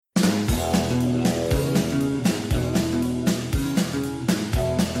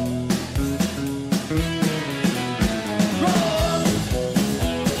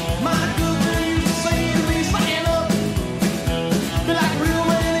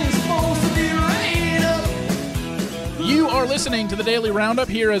listening to the Daily Roundup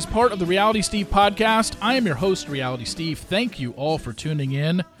here as part of the Reality Steve podcast. I am your host, Reality Steve. Thank you all for tuning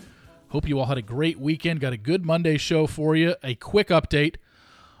in. Hope you all had a great weekend. Got a good Monday show for you. A quick update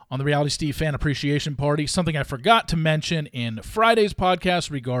on the Reality Steve Fan Appreciation Party. Something I forgot to mention in Friday's podcast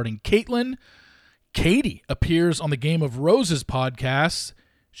regarding Caitlin. Katie appears on the Game of Roses podcast.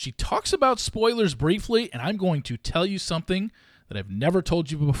 She talks about spoilers briefly, and I'm going to tell you something that I've never told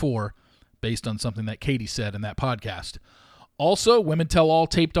you before based on something that Katie said in that podcast. Also, Women Tell All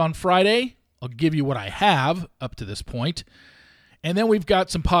taped on Friday. I'll give you what I have up to this point. And then we've got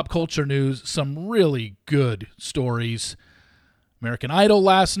some pop culture news, some really good stories. American Idol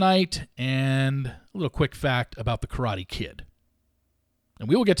last night, and a little quick fact about the Karate Kid. And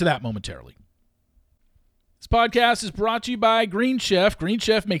we will get to that momentarily. This podcast is brought to you by Green Chef. Green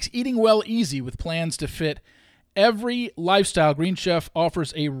Chef makes eating well easy with plans to fit every lifestyle. Green Chef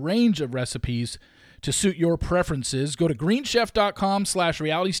offers a range of recipes to suit your preferences. Go to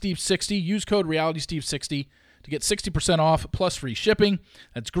greenchef.com/realitysteve60. Use code realitysteve60 to get 60% off plus free shipping.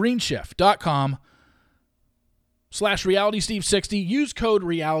 That's greenchef.com/realitysteve60. Use code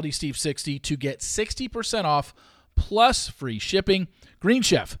realitysteve60 to get 60% off plus free shipping. Green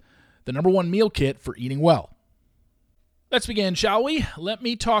Chef, the #1 meal kit for eating well. Let's begin, shall we? Let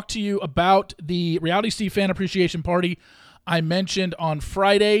me talk to you about the Reality Steve Fan Appreciation Party I mentioned on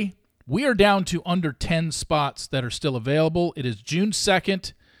Friday. We are down to under 10 spots that are still available. It is June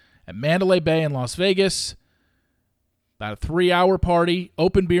 2nd at Mandalay Bay in Las Vegas. About a 3-hour party,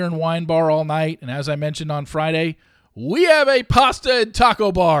 open beer and wine bar all night. And as I mentioned on Friday, we have a pasta and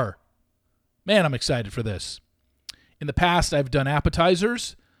taco bar. Man, I'm excited for this. In the past, I've done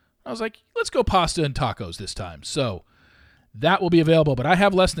appetizers. I was like, let's go pasta and tacos this time. So that will be available. But I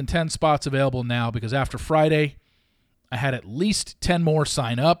have less than 10 spots available now because after Friday, I had at least 10 more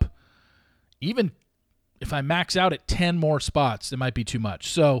sign up. Even if I max out at 10 more spots, it might be too much.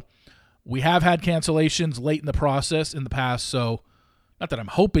 So we have had cancellations late in the process in the past, so not that I'm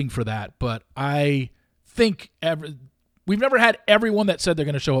hoping for that, but I think we've never had everyone that said they're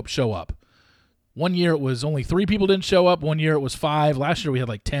going to show up. One year it was only 3 people didn't show up. One year it was 5. Last year we had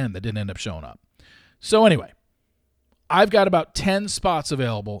like 10 that didn't end up showing up. So anyway, I've got about 10 spots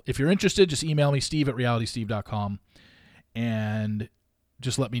available. If you're interested, just email me, steve@realitysteve.com, and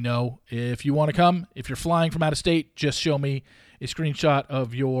just let me know if you want to come. If you're flying from out of state, just show me a screenshot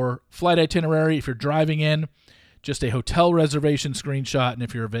of your flight itinerary. If you're driving in, just a hotel reservation screenshot. And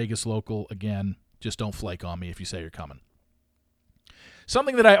if you're a Vegas local, again, just don't flake on me if you say you're coming.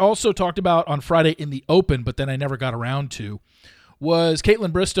 Something that I also talked about on Friday in the open, but then I never got around to, was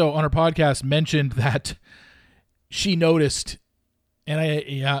Caitlin Bristow on her podcast mentioned that she noticed,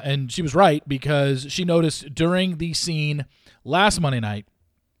 and she was right, because she noticed during the scene last Monday night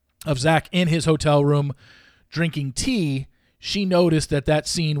of Zach in his hotel room drinking tea, she noticed that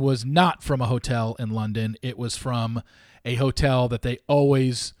scene was not from a hotel in London. It was from a hotel that they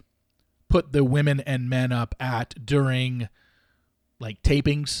always put the women and men up at during like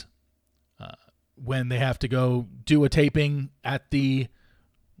tapings, when they have to go do a taping at the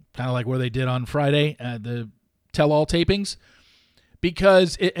kind of like where they did on Friday at the tell-all tapings.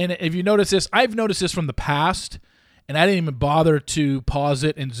 Because, and if you notice this, I've noticed this from the past, and I didn't even bother to pause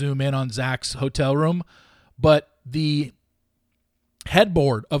it and zoom in on Zach's hotel room, but the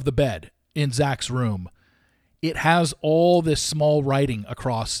headboard of the bed in Zach's room, it has all this small writing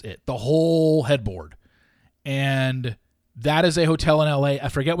across it, the whole headboard. And that is a hotel in LA. I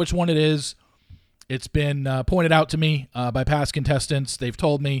forget which one it is. It's been pointed out to me by past contestants. They've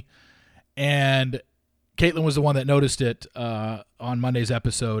told me. And Caitlin was the one that noticed it on Monday's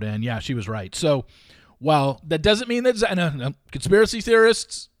episode. And yeah, she was right. So while that doesn't mean that no, conspiracy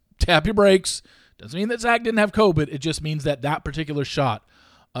theorists, tap your brakes. Doesn't mean that Zach didn't have COVID. It just means that particular shot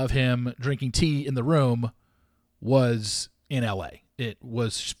of him drinking tea in the room was in LA. It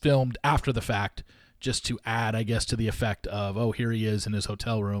was filmed after the fact just to add, I guess, to the effect of, oh, here he is in his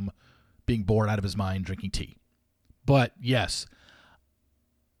hotel room being bored out of his mind drinking tea. But yes,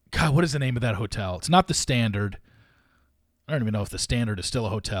 God, what is the name of that hotel? It's not the Standard. I don't even know if the Standard is still a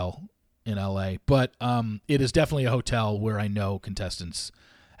hotel in LA, but it is definitely a hotel where I know contestants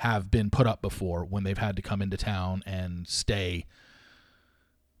have been put up before when they've had to come into town and stay.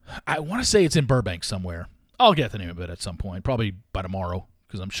 I want to say it's in Burbank somewhere. I'll get the name of it at some point, probably by tomorrow,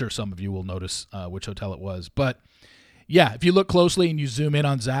 because I'm sure some of you will notice which hotel it was. But yeah, if you look closely and you zoom in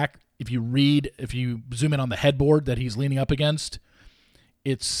on Zach, if you zoom in on the headboard that he's leaning up against,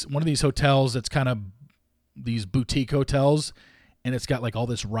 it's one of these hotels that's kind of these boutique hotels, and it's got like all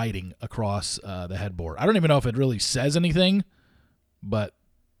this writing across the headboard. I don't even know if it really says anything, but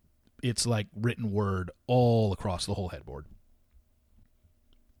it's like written word all across the whole headboard.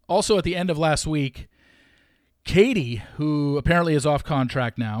 Also, at the end of last week, Katie, who apparently is off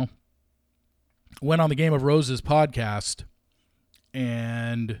contract now, went on the Game of Roses podcast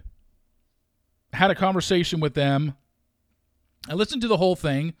and had a conversation with them. I listened to the whole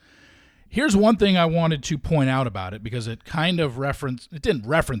thing. Here's one thing I wanted to point out about it, because it didn't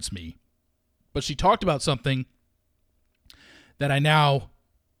reference me, but she talked about something that I now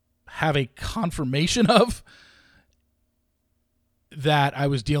have a confirmation of that I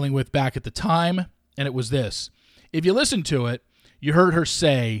was dealing with back at the time, and it was this. If you listen to it, you heard her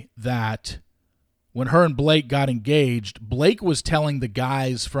say that when her and Blake got engaged, Blake was telling the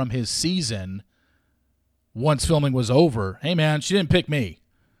guys from his season, once filming was over, hey man, she didn't pick me.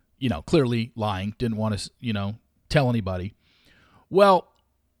 Clearly lying, didn't want to, tell anybody. Well,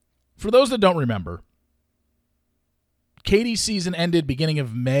 for those that don't remember, Katie's season ended beginning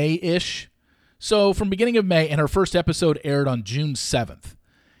of May-ish. So from beginning of May, and her first episode aired on June 7th.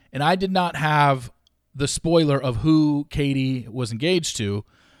 And I did not have the spoiler of who Katie was engaged to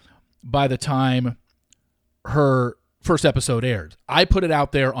by the time her first episode aired. I put it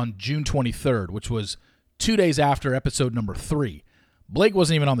out there on June 23rd, which was 2 days after episode number 3. Blake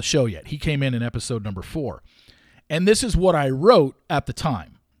wasn't even on the show yet. He came in episode number 4. And this is what I wrote at the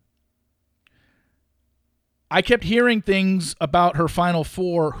time. I kept hearing things about her Final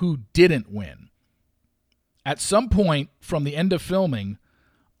Four who didn't win. At some point from the end of filming,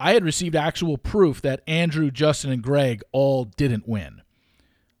 I had received actual proof that Andrew, Justin, and Greg all didn't win.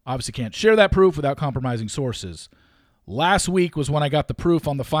 Obviously can't share that proof without compromising sources. Last week was when I got the proof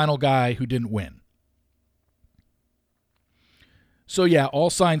on the final guy who didn't win. So yeah,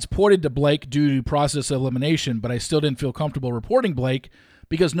 all signs pointed to Blake due to process elimination, but I still didn't feel comfortable reporting Blake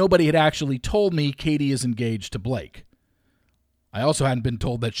because nobody had actually told me Katie is engaged to Blake. I also hadn't been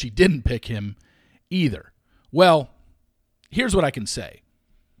told that she didn't pick him either. Well, here's what I can say.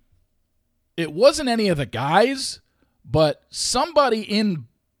 It wasn't any of the guys, but somebody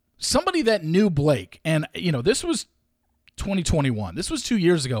that knew Blake, and this was 2021. This was 2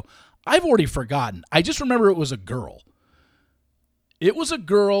 years ago. I've already forgotten. I just remember it was a girl. It was a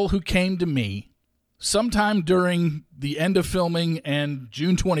girl who came to me sometime during the end of filming and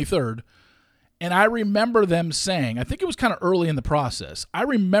June 23rd, and I remember them saying, I think it was kind of early in the process, I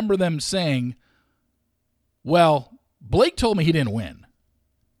remember them saying, well, Blake told me he didn't win.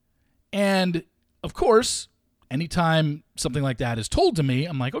 And, of course, anytime something like that is told to me,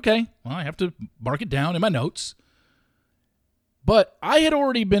 I'm like, okay, well, I have to mark it down in my notes. But I had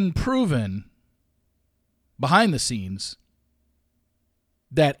already been proven behind the scenes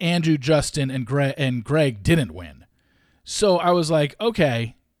that Andrew, Justin, and Greg didn't win. So I was like,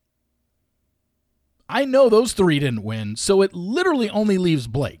 okay, I know those 3 didn't win, so it literally only leaves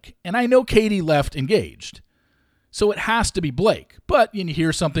Blake. And I know Katie left engaged. So it has to be Blake. But you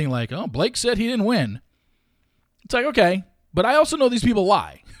hear something like, oh, Blake said he didn't win. It's like, okay, but I also know these people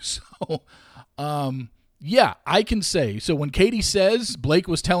lie. So, yeah, I can say. So when Katie says Blake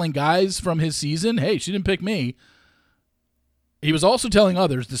was telling guys from his season, hey, she didn't pick me, he was also telling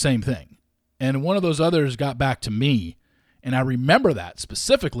others the same thing. And one of those others got back to me. And I remember that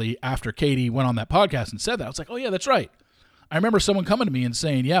specifically after Katie went on that podcast and said that. I was like, oh, yeah, that's right. I remember someone coming to me and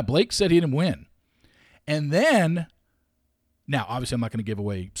saying, yeah, Blake said he didn't win. And then, now, obviously, I'm not going to give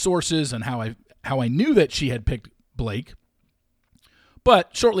away sources and how I knew that she had picked Blake.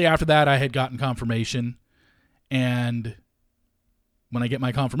 But shortly after that, I had gotten confirmation. And when I get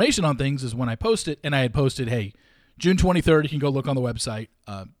my confirmation on things is when I post it. And I had posted, hey, June 23rd, you can go look on the website.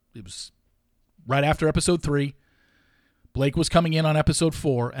 It was right after episode 3. Blake was coming in on episode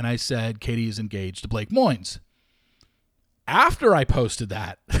 4, and I said, Katie is engaged to Blake Moynes. After I posted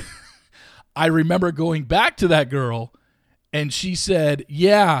that, I remember going back to that girl, and she said,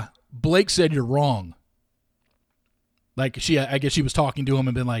 yeah, Blake said you're wrong. Like I guess she was talking to him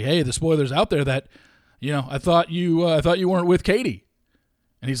and been like, hey, the spoiler's out there that, I thought you weren't with Katie.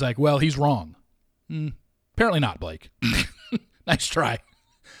 And he's like, well, he's wrong. Apparently not, Blake. Nice try.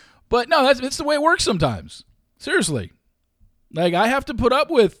 But no, it's the way it works sometimes. Seriously. Like, I have to put up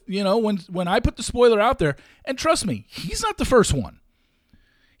with, when I put the spoiler out there, and trust me, he's not the first one.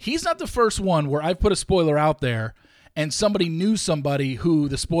 He's not the first one where I've put a spoiler out there and somebody knew somebody who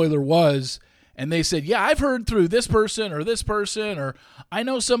the spoiler was, and they said, yeah, I've heard through this person, or I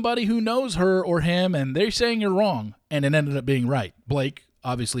know somebody who knows her or him, and they're saying you're wrong. And it ended up being right. Blake,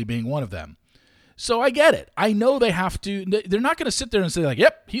 obviously, being one of them. So I get it. I know they have to. They're not going to sit there and say, like,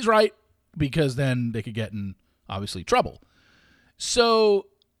 yep, he's right, because then they could get in, obviously, trouble. So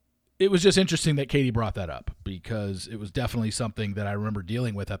it was just interesting that Katie brought that up, because it was definitely something that I remember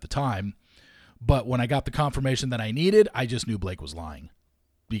dealing with at the time. But when I got the confirmation that I needed, I just knew Blake was lying.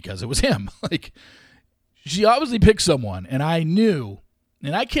 because it was him. Like, she obviously picked someone, and I knew,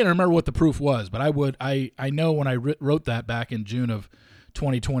 and I can't remember what the proof was, but I know when I wrote that back in June of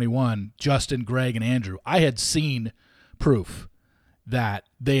 2021, Justin, Greg, and Andrew, I had seen proof that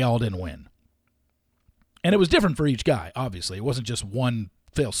they all didn't win. And it was different for each guy, obviously. It wasn't just one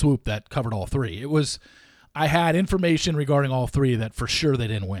fail swoop that covered all three. I had information regarding all three that for sure they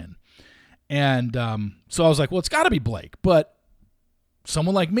didn't win. And so I was like, well, it's got to be Blake. But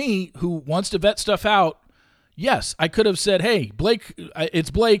someone like me who wants to vet stuff out, yes, I could have said, hey, Blake,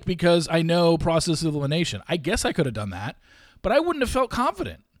 it's Blake because I know process of elimination. I guess I could have done that, but I wouldn't have felt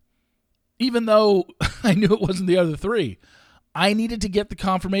confident, even though I knew it wasn't the other three. I needed to get the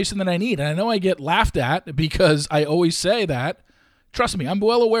confirmation that I need. And I know I get laughed at because I always say that. Trust me, I'm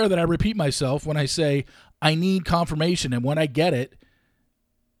well aware that I repeat myself when I say I need confirmation, and when I get it,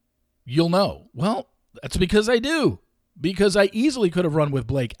 you'll know. Well, that's because I do. Because I easily could have run with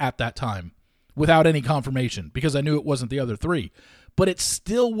Blake at that time without any confirmation because I knew it wasn't the other three. But it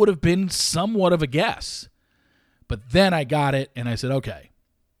still would have been somewhat of a guess. But then I got it, and I said, okay.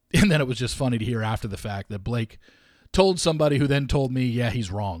 And then it was just funny to hear after the fact that Blake told somebody who then told me, yeah,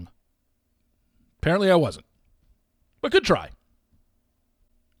 he's wrong. Apparently I wasn't. But good try.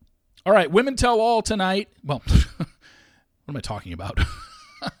 All right, Women Tell All tonight. Well, what am I talking about?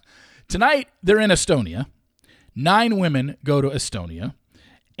 Tonight, they're in Estonia. 9 women go to Estonia.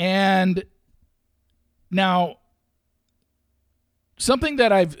 And now, something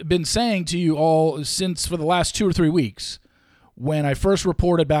that I've been saying to you all since for the last 2 or 3 weeks, when I first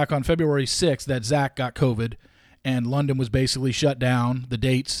reported back on February 6th that Zach got COVID and London was basically shut down the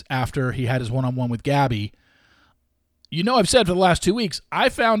dates after he had his one-on-one with Gabby. You know, I've said for the last 2 weeks, I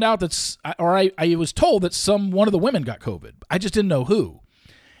found out that, or I was told that one of the women got COVID. I just didn't know who.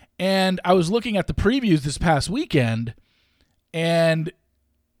 And I was looking at the previews this past weekend, and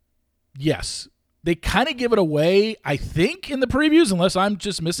yes, they kind of give it away, I think, in the previews, unless I'm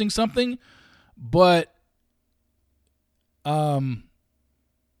just missing something. But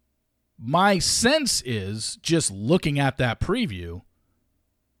my sense is just looking at that preview,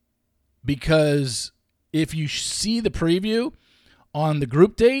 because if you see the preview on the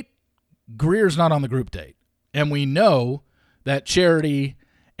group date, Greer's not on the group date. And we know that Charity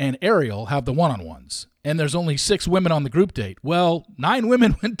and Ariel have the one-on-ones. And there's only 6 women on the group date. Well, 9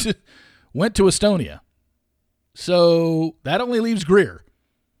 women went to Estonia. So that only leaves Greer.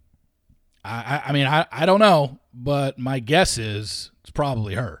 I mean, I don't know, but my guess is it's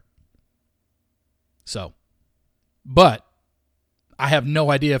probably her. So, but I have no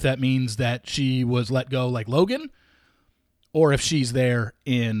idea if that means that she was let go like Logan or if she's there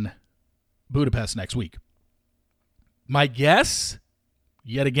in Budapest next week. My guess,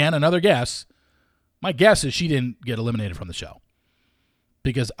 yet again, another guess, my guess is she didn't get eliminated from the show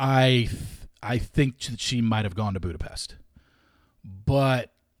because I think that she might have gone to Budapest.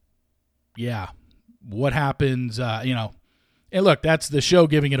 But, yeah, what happens, and look, that's the show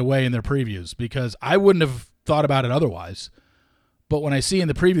giving it away in their previews because I wouldn't have thought about it otherwise. But when I see in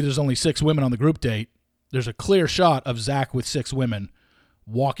the preview there's only 6 women on the group date, there's a clear shot of Zach with 6 women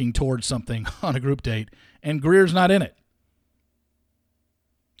walking towards something on a group date, and Greer's not in it.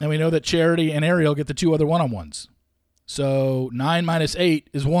 And we know that Charity and Ariel get the 2 other one-on-ones. So 9 minus 8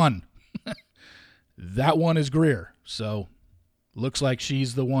 is 1. That one is Greer. So looks like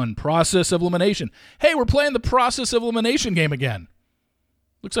she's the one. Process of elimination. Hey, we're playing the process of elimination game again.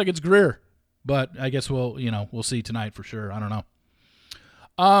 Looks like it's Greer. But I guess we'll see tonight for sure. I don't know.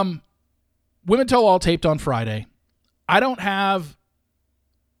 Women Tell All taped on Friday. I don't have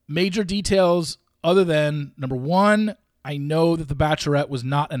major details other than, number one, I know that the Bachelorette was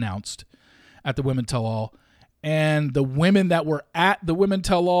not announced at the Women Tell All. And the women that were at the Women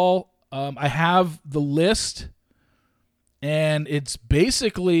Tell All, I have the list. And it's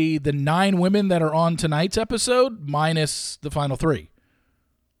basically the 9 women that are on tonight's episode minus the final 3.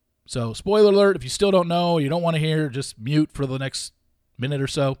 So, spoiler alert, if you still don't know, you don't want to hear, just mute for the next minute or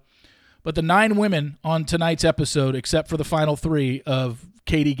so. But the 9 women on tonight's episode, except for the final 3 of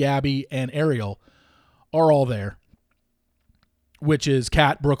Katie, Gabby, and Ariel, are all there, which is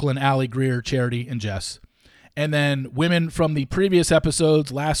Kat, Brooklyn, Allie, Greer, Charity, and Jess. And then women from the previous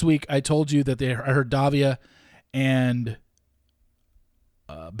episodes. Last week, I told you that I heard Davia and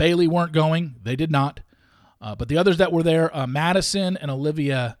Bailey weren't going. They did not. But the others that were there, Madison and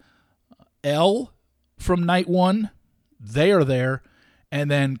Olivia L. from night 1, they are there. And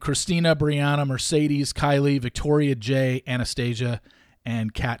then Christina, Brianna, Mercedes, Kylie, Victoria J, Anastasia,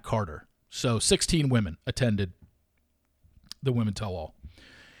 and Kat Carter. So 16 women attended the Women Tell All.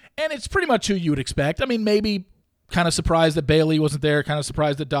 And it's pretty much who you would expect. I mean, maybe Kind of surprised that Bailey wasn't there. Kind of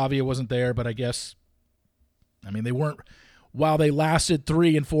surprised that Davia wasn't there. But I guess, they weren't. While they lasted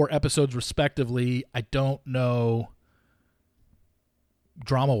 3 and 4 episodes respectively, I don't know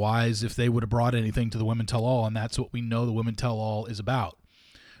drama-wise if they would have brought anything to the Women Tell All, and that's what we know the Women Tell All is about.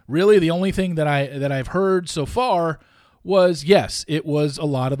 Really, the only thing that I've heard so far was, yes, it was a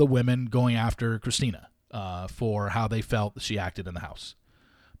lot of the women going after Christina for how they felt that she acted in the house.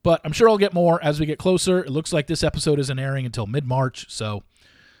 But I'm sure I'll get more as we get closer. It looks like this episode isn't airing until mid-March, so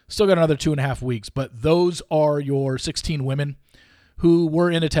still got another 2.5 weeks. But those are your 16 women who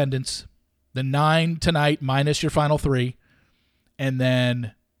were in attendance. The 9 tonight minus your final 3. And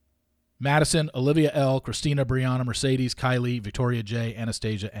then Madison, Olivia L., Christina, Brianna, Mercedes, Kylie, Victoria J.,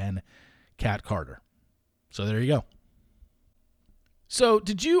 Anastasia, and Kat Carter. So there you go. So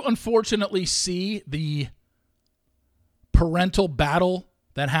did you unfortunately see the parental battle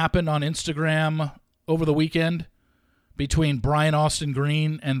that happened on Instagram over the weekend between Brian Austin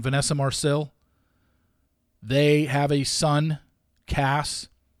Green and Vanessa Marcil? They have a son, Cass,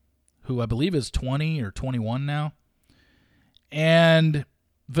 who I believe is 20 or 21 now. And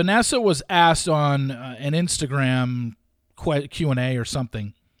Vanessa was asked on an Instagram Q&A or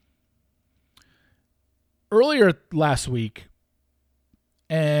something earlier last week,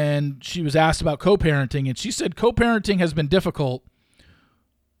 and she was asked about co-parenting, and she said, co-parenting has been difficult.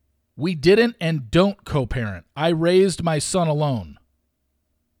 We didn't and don't co-parent. I raised my son alone.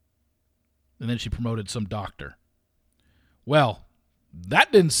 And then she promoted some doctor. Well,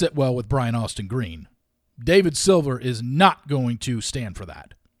 that didn't sit well with Brian Austin Green. David Silver is not going to stand for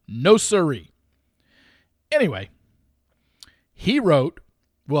that. No siree. Anyway, he wrote,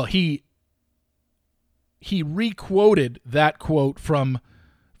 he re-quoted that quote from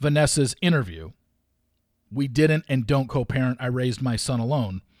Vanessa's interview. We didn't and don't co-parent. I raised my son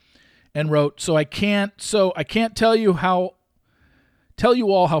alone. And wrote, so I can't tell you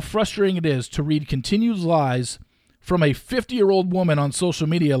all how frustrating it is to read continued lies from a 50-year-old woman on social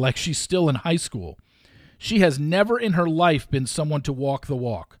media like she's still in high school. She has never in her life been someone to walk the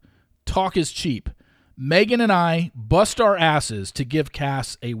walk. Talk is cheap. Megan and I bust our asses to give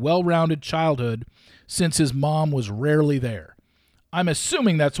Cass a well-rounded childhood since his mom was rarely there. I'm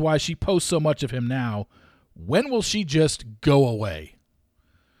assuming that's why she posts so much of him now. When will she just go away?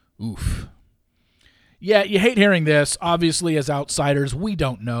 Oof. Yeah, you hate hearing this. Obviously, as outsiders, we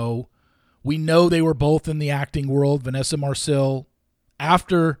don't know. We know they were both in the acting world. Vanessa Marcil,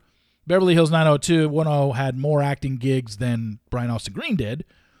 after Beverly Hills 90210, had more acting gigs than Brian Austin Green did.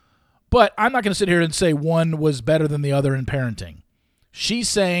 But I'm not going to sit here and say one was better than the other in parenting. She's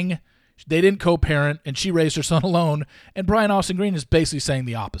saying they didn't co-parent and she raised her son alone, and Brian Austin Green is basically saying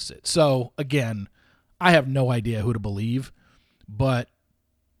the opposite. So, again, I have no idea who to believe, but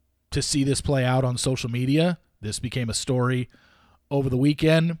to see this play out on social media, this became a story over the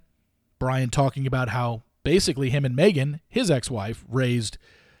weekend. Brian talking about how basically him and Megan, his ex-wife, raised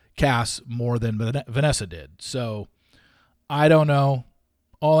Cass more than Vanessa did. So I don't know.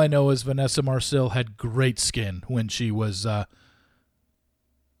 All I know is Vanessa Marcil had great skin when she was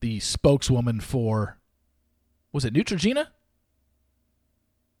the spokeswoman for, was it Neutrogena?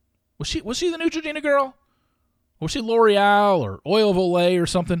 Was she the Neutrogena girl? Or was she L'Oreal or Oil of Olay or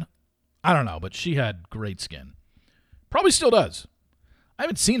something? I don't know, but she had great skin. Probably still does. I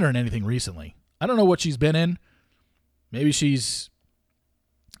haven't seen her in anything recently. I don't know what she's been in. Maybe she's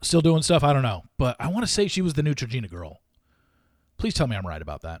still doing stuff. I don't know. But I want to say she was the Neutrogena girl. Please tell me I'm right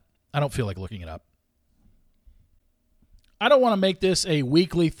about that. I don't feel like looking it up. I don't want to make this a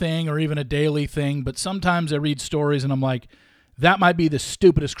weekly thing or even a daily thing, but sometimes I read stories and I'm like, that might be the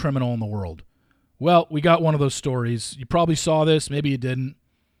stupidest criminal in the world. Well, we got one of those stories. You probably saw this. Maybe you didn't.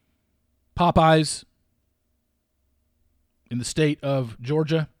 Popeyes in the state of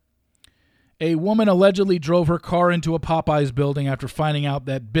Georgia. A woman allegedly drove her car into a Popeyes building after finding out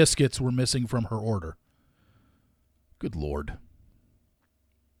that biscuits were missing from her order. Good Lord.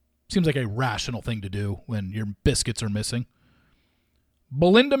 Seems like a rational thing to do when your biscuits are missing.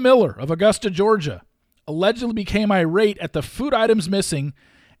 Belinda Miller of Augusta, Georgia, allegedly became irate at the food items missing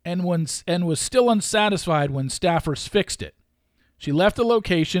and was still unsatisfied when staffers fixed it. She left the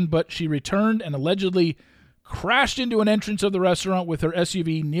location, but she returned and allegedly crashed into an entrance of the restaurant with her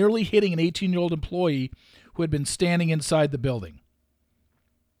SUV, nearly hitting an 18-year-old employee who had been standing inside the building.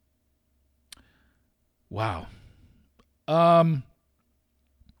 Wow. I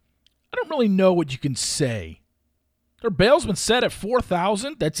don't really know what you can say. Their bail's been set at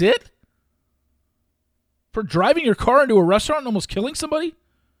 $4,000. That's it? For driving your car into a restaurant and almost killing somebody?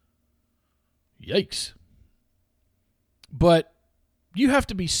 Yikes. But you have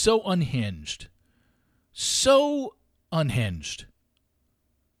to be so unhinged So unhinged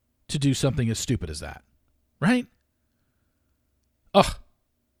to do something as stupid as that, right? Ugh.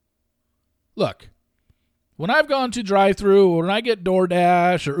 Look, when I've gone to drive-thru or when I get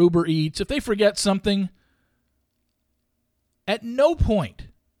DoorDash or Uber Eats, if they forget something, at no point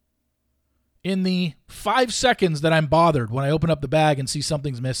in the 5 seconds that I'm bothered when I open up the bag and see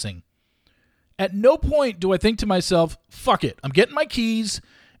something's missing, at no point do I think to myself, fuck it, I'm getting my keys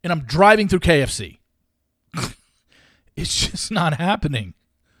and I'm driving through KFC. It's just not happening.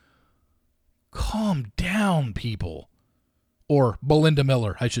 Calm down, people. Or Belinda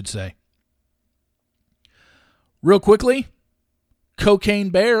Miller, I should say. Real quickly, Cocaine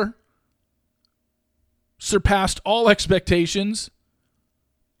Bear surpassed all expectations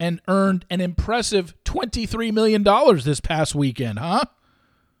and earned an impressive $23 million this past weekend, huh?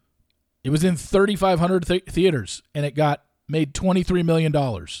 It was in 3,500 theaters, and it got made $23 million.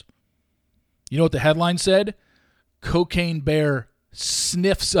 You know what the headline said? Cocaine Bear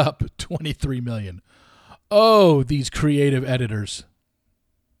sniffs up $23 million. Oh, these creative editors.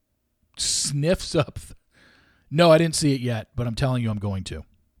 Sniffs up. No, I didn't see it yet, but I'm telling you I'm going to.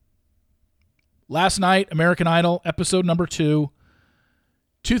 Last night, American Idol, episode number 2.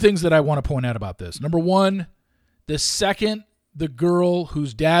 Two things that I want to point out about this. Number one, the second the girl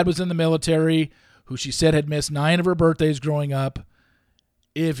whose dad was in the military, who she said had missed 9 of her birthdays growing up,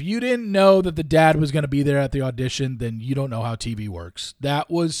 if you didn't know that the dad was going to be there at the audition, then you don't know how TV works. That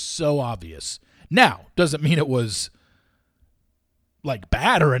was so obvious. Now, doesn't mean it was like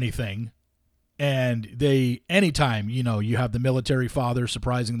bad or anything. And anytime, you have the military father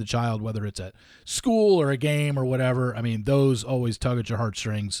surprising the child, whether it's at school or a game or whatever, I mean, those always tug at your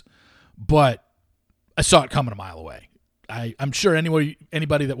heartstrings. But I saw it coming a mile away. I'm sure anybody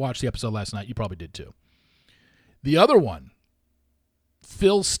that watched the episode last night, you probably did too. The other one,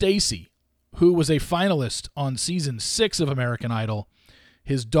 Phil Stacey, who was a finalist on season 6 of American Idol,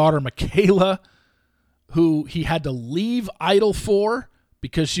 his daughter Michaela, who he had to leave Idol for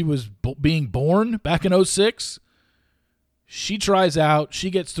because she was being born back in 2006. She tries out. She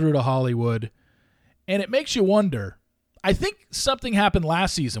gets through to Hollywood. And it makes you wonder. I think something happened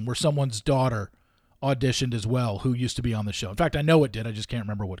last season where someone's daughter auditioned as well who used to be on the show. In fact, I know it did. I just can't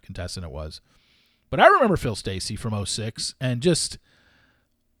remember what contestant it was. But I remember Phil Stacey from 2006. And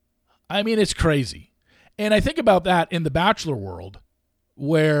it's crazy. And I think about that in the Bachelor world,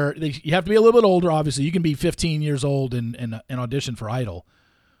 where you have to be a little bit older, obviously. You can be 15 years old and audition for Idol.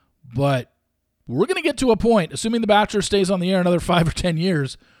 But we're going to get to a point, assuming The Bachelor stays on the air another 5 or 10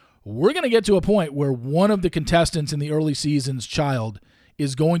 years, we're going to get to a point where one of the contestants in the early season's child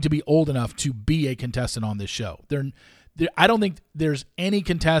is going to be old enough to be a contestant on this show. I don't think there's any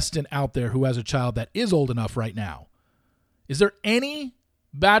contestant out there who has a child that is old enough right now. Is there any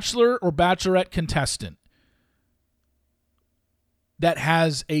Bachelor or Bachelorette contestant that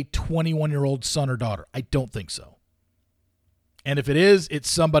has a 21-year-old son or daughter? I don't think so. And if it is, it's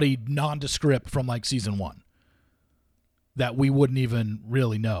somebody nondescript from like season 1 that we wouldn't even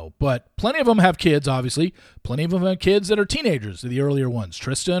really know. But plenty of them have kids, obviously. Plenty of them have kids that are teenagers, the earlier ones.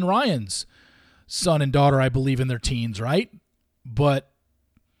 Trista and Ryan's son and daughter, I believe, in their teens, right? But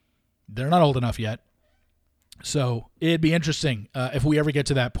they're not old enough yet. So it'd be interesting if we ever get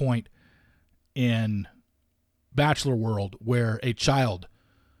to that point in Bachelor world where a child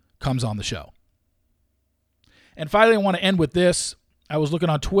comes on the show. And finally, I want to end with this. I was looking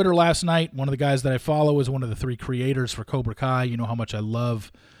on Twitter last night. One of the guys that I follow is one of the 3 creators for Cobra Kai. You know how much I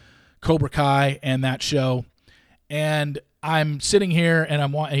love Cobra Kai and that show. And I'm sitting here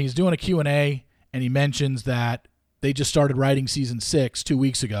and he's doing a Q&A, and he mentions that they just started writing season 6 2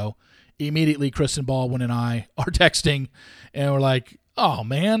 weeks ago. Immediately, Kristen Baldwin and I are texting, and we're like, oh,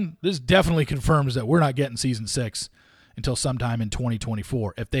 man, this definitely confirms that we're not getting season 6 until sometime in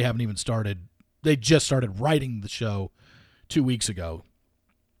 2024 if they haven't even started. They just started writing the show 2 weeks ago.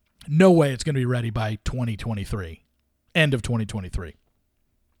 No way it's going to be ready by 2023, end of 2023.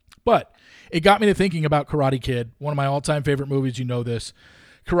 But it got me to thinking about Karate Kid, one of my all-time favorite movies. You know this.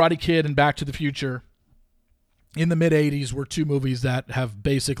 Karate Kid and Back to the Future in the mid-'80s were 2 movies that have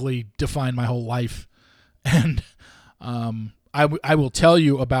basically defined my whole life. And I will tell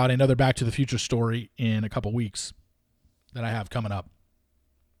you about another Back to the Future story in a couple weeks that I have coming up.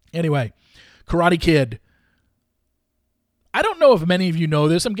 Anyway, Karate Kid. I don't know if many of you know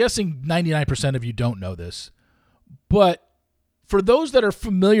this. I'm guessing 99% of you don't know this. But for those that are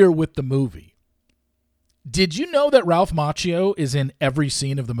familiar with the movie, did you know that Ralph Macchio is in every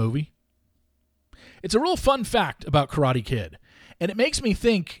scene of the movie? It's a real fun fact about Karate Kid. And it makes me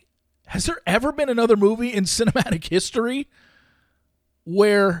think, has there ever been another movie in cinematic history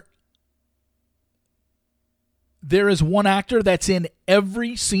where there is one actor that's in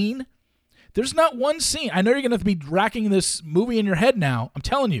every scene. There's not one scene. I know you're going to be racking this movie in your head now. I'm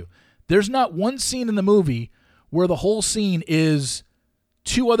telling you, there's not one scene in the movie where the whole scene is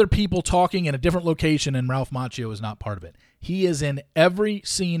two other people talking in a different location and Ralph Macchio is not part of it. He is in every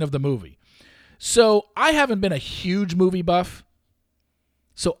scene of the movie. So I haven't been a huge movie buff.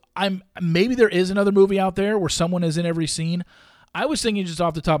 So maybe there is another movie out there where someone is in every scene. I was thinking just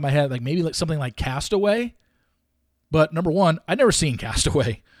off the top of my head, like maybe like something like Castaway. But number one, I'd never seen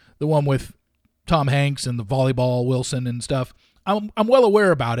Castaway, the one with Tom Hanks and the volleyball Wilson and stuff. I'm well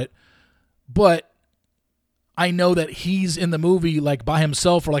aware about it, but I know that he's in the movie like by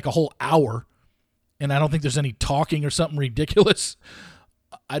himself for like a whole hour, and I don't think there's any talking or something ridiculous.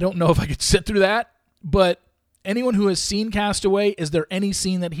 I don't know if I could sit through that, but anyone who has seen Castaway, is there any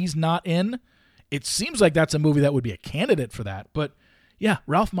scene that he's not in? It seems like that's a movie that would be a candidate for that, but yeah,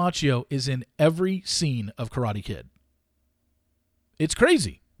 Ralph Macchio is in every scene of Karate Kid. It's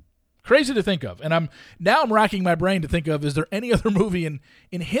crazy. Crazy to think of. And I'm racking my brain to think of, is there any other movie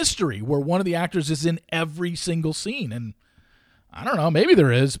in history where one of the actors is in every single scene? And I don't know, maybe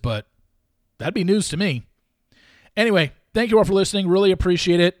there is, but that'd be news to me. Anyway, thank you all for listening. Really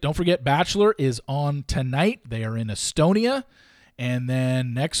appreciate it. Don't forget, Bachelor is on tonight. They are in Estonia. And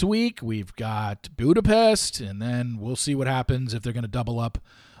then next week, we've got Budapest. And then we'll see what happens if they're going to double up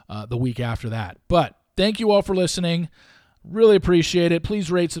the week after that. But thank you all for listening. Really appreciate it. Please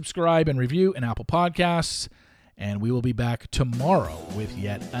rate, subscribe, and review in Apple Podcasts. And we will be back tomorrow with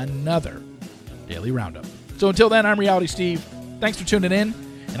yet another Daily Roundup. So until then, I'm Reality Steve. Thanks for tuning in,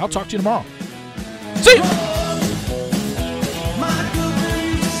 and I'll talk to you tomorrow. See you!